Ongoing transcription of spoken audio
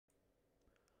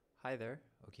Hi there.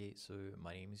 Okay, so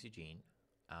my name is Eugene,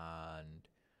 and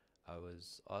I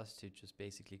was asked to just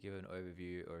basically give an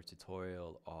overview or a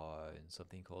tutorial on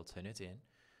something called Turnitin,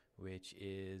 which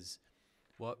is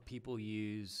what people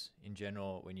use in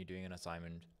general when you're doing an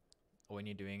assignment or when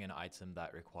you're doing an item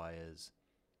that requires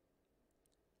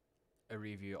a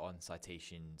review on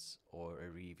citations or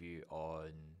a review on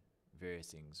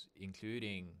various things,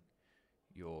 including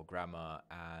your grammar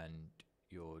and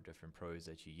your different pros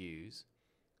that you use.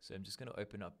 So I'm just going to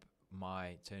open up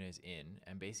my Turnitin,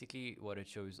 and basically what it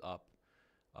shows up,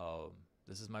 um,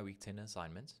 this is my week 10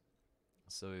 assignment.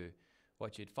 So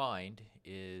what you'd find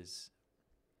is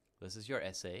this is your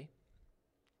essay,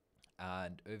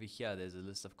 and over here there's a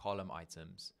list of column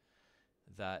items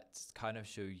that kind of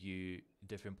show you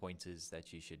different pointers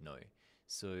that you should know.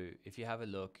 So if you have a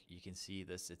look, you can see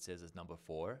this, it says it's number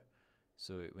 4.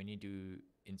 So when you do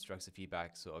instructor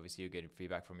feedback, so obviously you're getting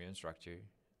feedback from your instructor,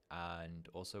 and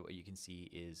also what you can see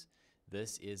is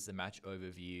this is the match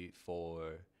overview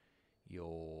for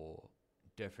your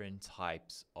different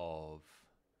types of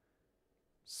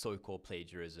so-called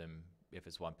plagiarism, if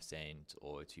it's 1%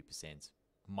 or 2%.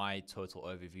 My total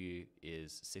overview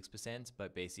is 6%,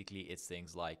 but basically it's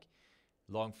things like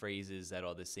long phrases that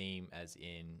are the same as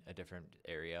in a different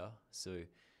area. So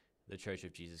the Church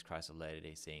of Jesus Christ of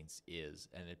Latter-day Saints is,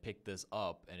 and it picked this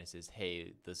up and it says,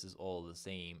 hey, this is all the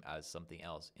same as something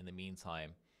else. In the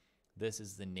meantime, this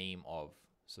is the name of,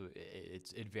 so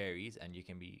it varies, and you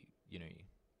can be,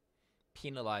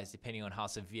 penalized depending on how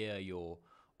severe your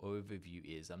overview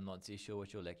is. I'm not too sure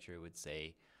what your lecturer would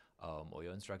say, or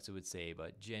your instructor would say,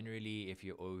 but generally if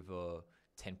you're over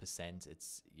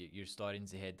 10%, you're starting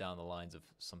to head down the lines of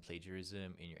some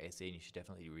plagiarism in your essay, and you should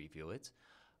definitely review it.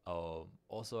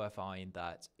 Also, I find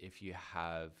that if you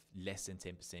have less than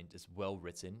 10%, it's well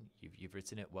written, you've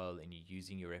written it well, and you're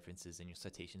using your references and your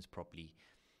citations properly.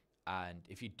 And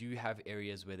if you do have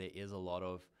areas where there is a lot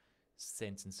of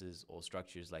sentences or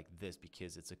structures like this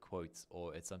because it's a quote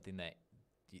or it's something that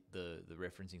the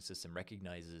referencing system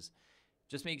recognizes,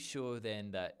 just make sure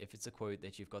then that if it's a quote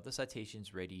that you've got the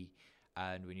citations ready,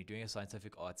 and when you're doing a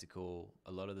scientific article,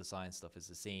 a lot of the science stuff is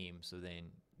the same. So then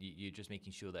you're just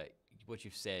making sure that what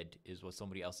you've said is what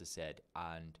somebody else has said,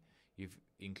 and you've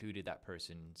included that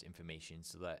person's information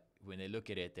so that when they look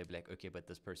at it, they'll be like, okay, but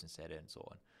this person said it, and so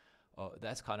on.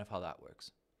 That's kind of how that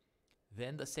works.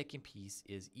 Then the second piece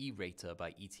is E-Rater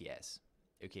by ETS.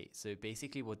 Okay, so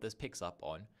basically what this picks up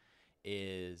on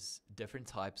is different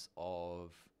types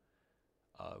of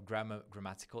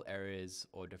grammatical errors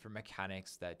or different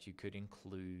mechanics that you could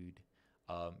include,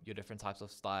 your different types of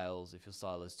styles, if your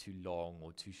style is too long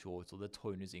or too short, or the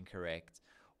tone is incorrect,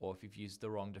 or if you've used the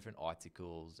wrong different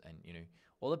articles, and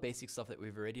all the basic stuff that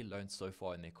we've already learned so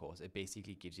far in the course. It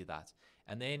basically gives you that.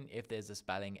 And then if there's a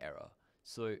spelling error,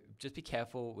 so just be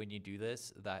careful when you do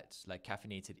this that like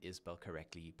caffeinated is spelled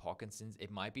correctly. Parkinson's,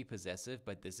 it might be possessive,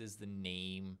 but this is the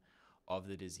name of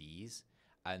the disease,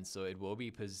 and so it will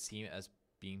be seen as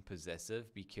being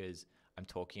possessive because I'm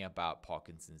talking about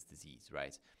Parkinson's disease,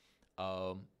 right?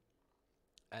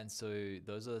 And so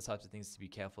those are the types of things to be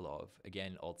careful of.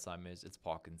 Again, Alzheimer's, it's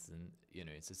Parkinson,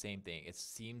 it's the same thing. It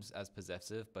seems as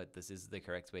possessive, but this is the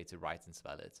correct way to write and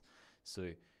spell it.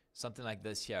 So something like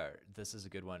this here, this is a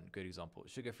good one, good example.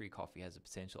 Sugar-free coffee has a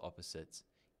potential opposite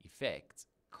effect,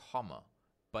 comma,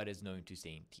 but is known to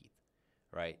stain teeth,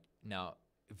 right? Now,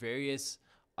 various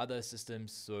other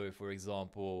systems, so for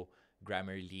example,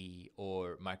 Grammarly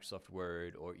or Microsoft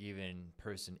Word or even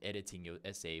person editing your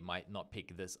essay might not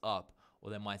pick this up,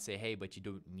 or they might say, hey, but you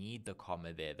don't need the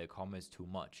comma there, the comma is too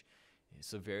much.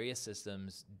 So various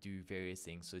systems do various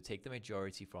things, so take the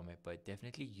majority from it, but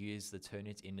definitely use the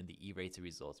Turnitin and the E-Rater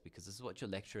results, because this is what your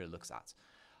lecturer looks at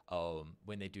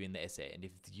when they're doing the essay. And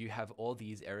if you have all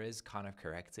these errors kind of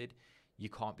corrected, you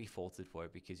can't be faulted for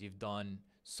it because you've done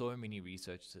so many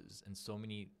researches and so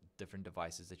many different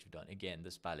devices that you've done. Again,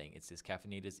 the spelling, it says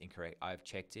caffeinated is incorrect. I've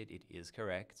checked it, it is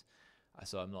correct.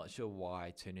 So I'm not sure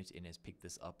why Turnitin has picked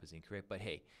this up as incorrect, but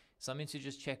hey, something to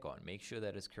just check on. Make sure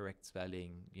that it's correct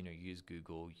spelling, use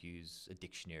Google, use a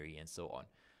dictionary, and so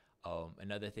on.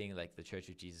 Another thing, like the Church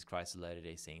of Jesus Christ of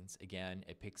Latter-day Saints, again,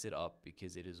 it picks it up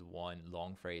because it is one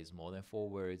long phrase, more than 4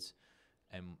 words,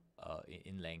 and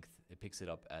in length. It picks it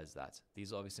up as that.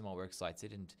 These are obviously my works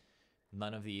cited, and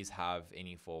none of these have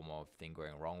any form of thing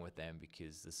going wrong with them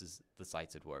because this is the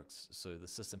cited works, so the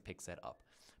system picks that up.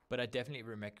 But I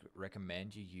definitely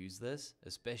recommend you use this,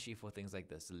 especially for things like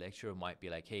this. The lecturer might be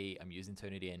like, hey, I'm using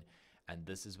Turnitin, and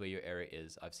this is where your error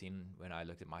is. I've seen when I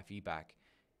looked at my feedback,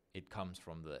 it comes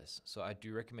from this. So I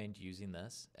do recommend using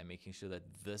this and making sure that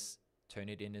this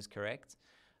Turnitin is correct.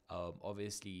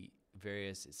 Obviously,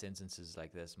 various sentences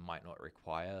like this might not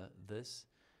require this,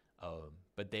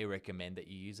 but they recommend that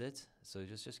you use it. So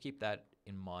just keep that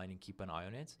in mind and keep an eye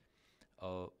on it.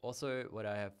 Also, what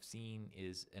I have seen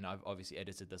is, and I've obviously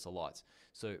edited this a lot.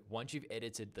 So once you've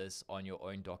edited this on your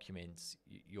own documents,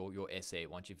 your essay,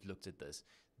 once you've looked at this,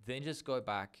 then just go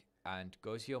back and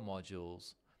go to your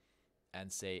modules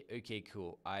and say, okay,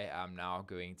 cool. I am now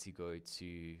going to go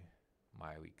to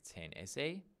my week 10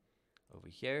 essay over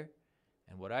here.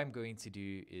 And what I'm going to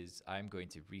do is I'm going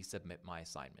to resubmit my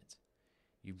assignment.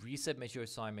 You resubmit your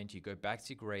assignment, you go back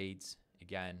to grades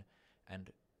again, and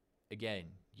again,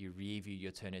 you review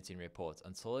your Turnitin report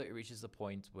until it reaches the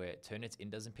point where Turnitin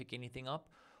doesn't pick anything up,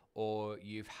 or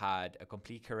you've had a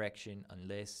complete correction,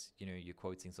 unless you're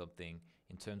quoting something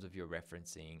in terms of your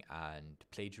referencing and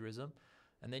plagiarism,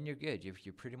 and then you're good.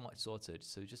 You're pretty much sorted.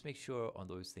 So just make sure on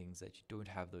those things that you don't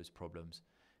have those problems.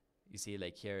 You see,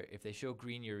 like here, if they show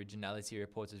green, your originality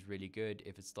report is really good.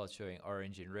 If it starts showing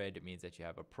orange and red, it means that you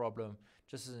have a problem,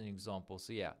 just as an example.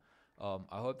 So yeah,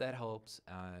 I hope that helps,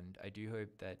 and I do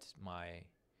hope that my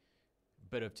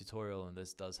bit of tutorial on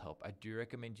this does help. I do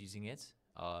recommend using it.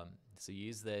 So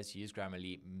use this, use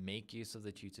Grammarly, make use of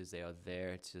the tutors. They are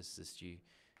there to assist you.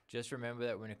 Just remember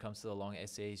that when it comes to the long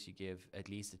essays, you give at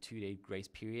least a 2-day grace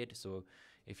period. So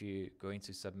if you're going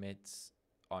to submit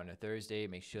on a Thursday,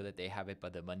 make sure that they have it by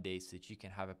the Monday so that you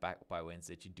can have it back by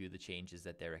Wednesday to do the changes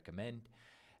that they recommend.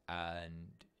 And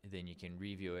then you can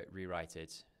review it, rewrite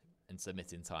it, and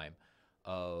submit in time.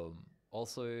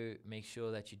 Also, make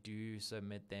sure that you do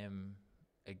submit them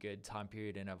a good time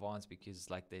period in advance, because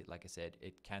like I said,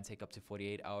 it can take up to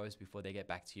 48 hours before they get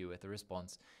back to you with a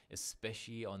response,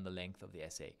 especially on the length of the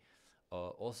essay.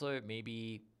 Also,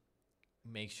 maybe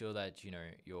make sure that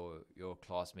your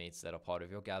classmates that are part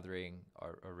of your gathering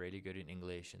are really good in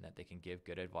English and that they can give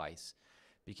good advice,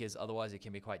 because otherwise it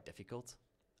can be quite difficult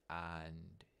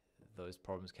and those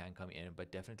problems can come in.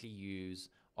 But definitely use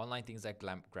online things like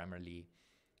Grammarly,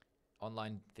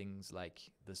 online things like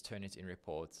this Turnitin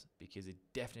report, because it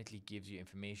definitely gives you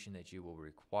information that you will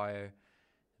require,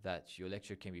 that your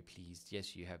lecturer can be pleased.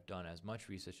 Yes, you have done as much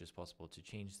research as possible to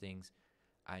change things,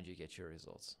 and you get your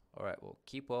results. All right, well,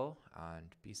 keep well and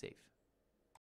be safe.